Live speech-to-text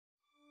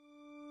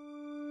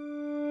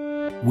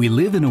We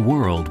live in a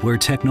world where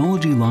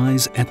technology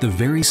lies at the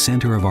very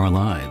center of our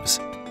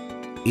lives.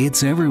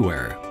 It's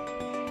everywhere,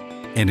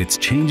 and it's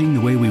changing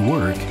the way we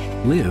work,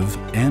 live,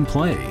 and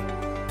play.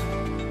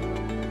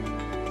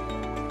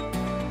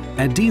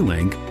 At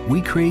D-Link,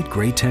 we create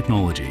great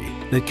technology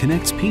that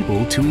connects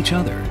people to each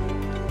other.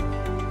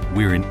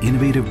 We're an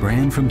innovative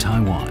brand from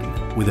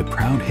Taiwan with a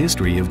proud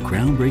history of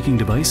groundbreaking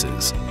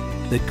devices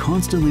that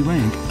constantly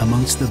rank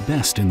amongst the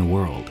best in the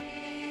world.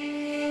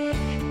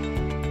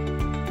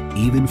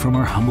 Even from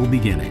our humble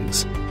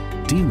beginnings,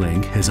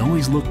 D-Link has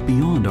always looked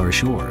beyond our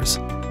shores.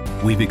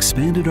 We've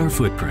expanded our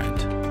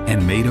footprint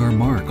and made our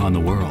mark on the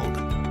world.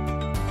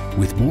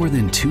 With more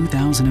than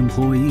 2,000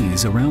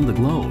 employees around the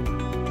globe,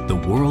 the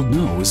world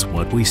knows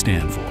what we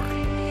stand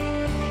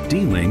for.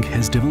 D-Link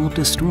has developed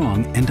a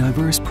strong and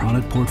diverse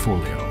product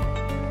portfolio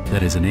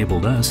that has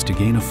enabled us to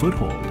gain a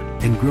foothold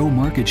and grow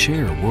market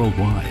share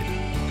worldwide.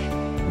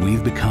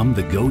 We've become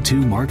the go-to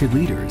market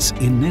leaders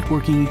in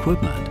networking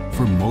equipment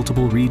for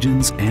multiple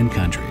regions and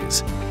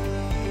countries,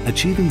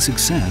 achieving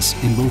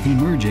success in both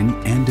emerging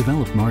and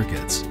developed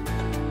markets.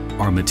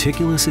 Our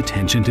meticulous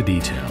attention to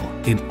detail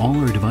in all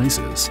our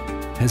devices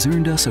has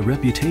earned us a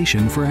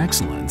reputation for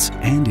excellence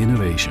and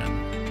innovation.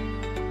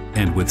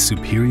 And with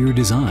superior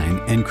design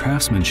and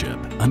craftsmanship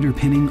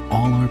underpinning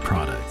all our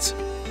products,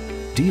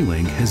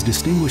 D-Link has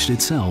distinguished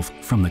itself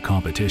from the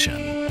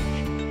competition.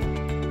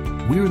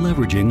 We're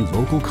leveraging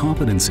local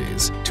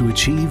competencies to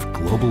achieve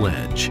global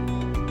edge.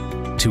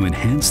 To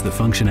enhance the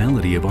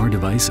functionality of our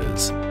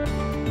devices,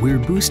 we're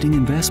boosting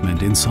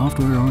investment in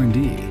software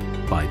R&D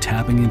by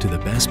tapping into the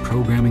best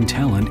programming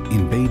talent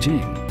in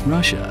Beijing,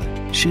 Russia,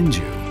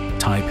 Hsinchu,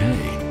 Taipei,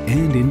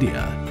 and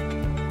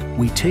India.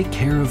 We take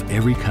care of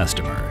every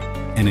customer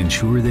and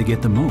ensure they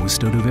get the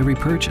most out of every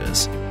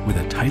purchase with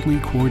a tightly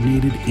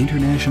coordinated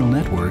international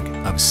network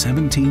of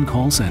 17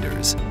 call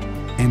centers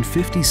and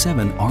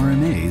 57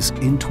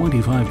 RMAs in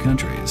 25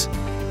 countries.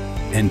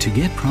 And to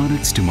get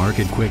products to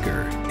market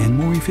quicker and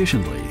more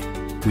efficiently,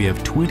 we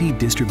have 20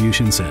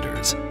 distribution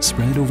centers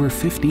spread over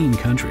 15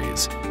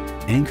 countries,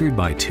 anchored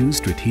by 2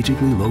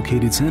 strategically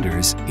located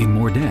centers in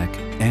Mordek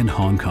and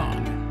Hong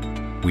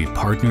Kong. We've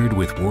partnered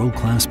with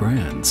world-class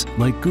brands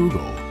like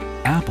Google,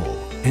 Apple,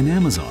 and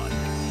Amazon,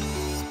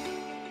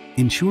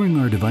 ensuring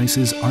our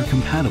devices are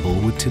compatible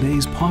with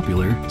today's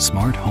popular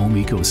smart home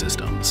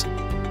ecosystems.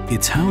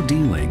 It's how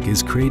D-Link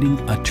is creating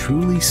a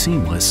truly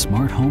seamless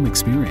smart home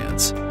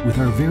experience with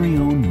our very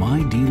own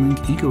My D-Link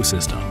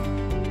ecosystem,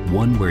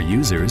 one where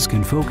users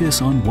can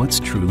focus on what's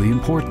truly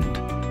important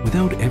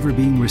without ever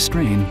being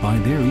restrained by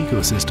their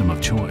ecosystem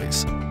of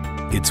choice.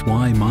 It's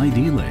why My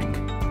D-Link,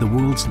 the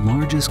world's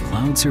largest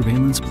cloud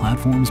surveillance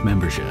platform's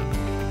membership,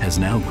 has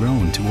now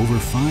grown to over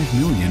 5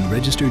 million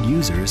registered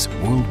users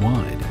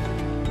worldwide.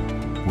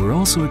 We're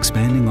also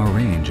expanding our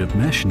range of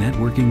mesh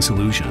networking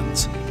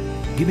solutions,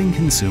 giving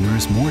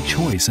consumers more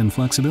choice and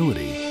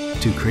flexibility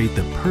to create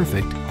the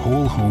perfect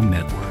whole home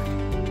network.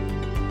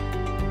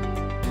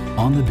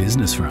 On the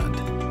business front,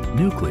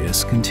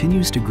 Nucleus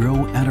continues to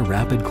grow at a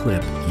rapid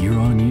clip year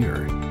on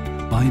year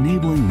by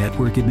enabling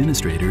network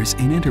administrators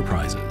in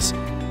enterprises,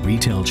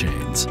 retail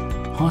chains,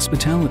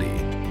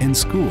 hospitality, and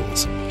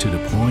schools to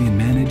deploy and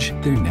manage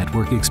their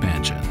network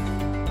expansion.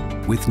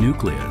 With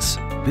Nucleus,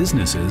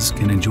 businesses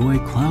can enjoy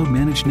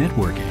cloud-managed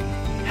networking,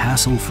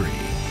 hassle-free.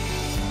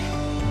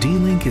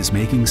 D-Link is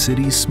making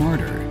cities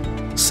smarter,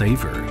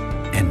 safer,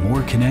 and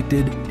more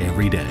connected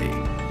every day.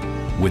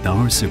 With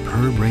our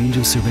superb range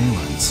of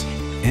surveillance,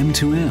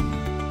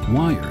 M2M,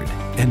 wired,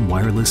 and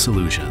wireless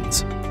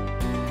solutions,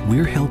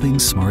 we're helping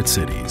smart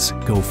cities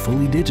go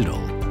fully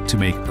digital to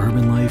make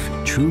urban life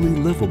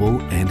truly livable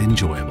and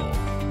enjoyable.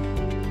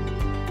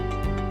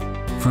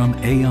 From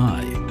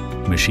AI,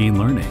 machine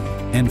learning,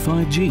 and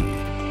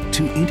 5G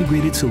to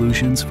integrated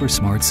solutions for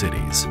smart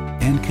cities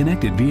and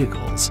connected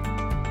vehicles,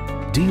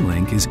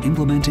 D-Link is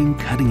implementing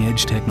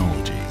cutting-edge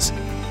technologies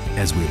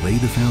as we lay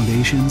the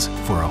foundations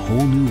for a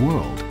whole new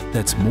world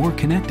that's more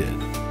connected,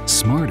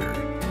 smarter,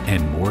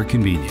 and more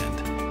convenient.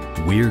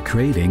 We're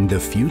creating the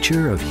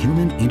future of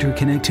human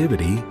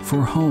interconnectivity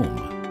for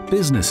home,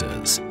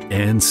 businesses,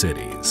 and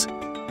cities.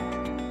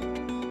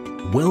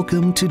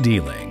 Welcome to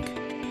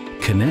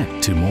D-Link.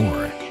 Connect to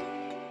more.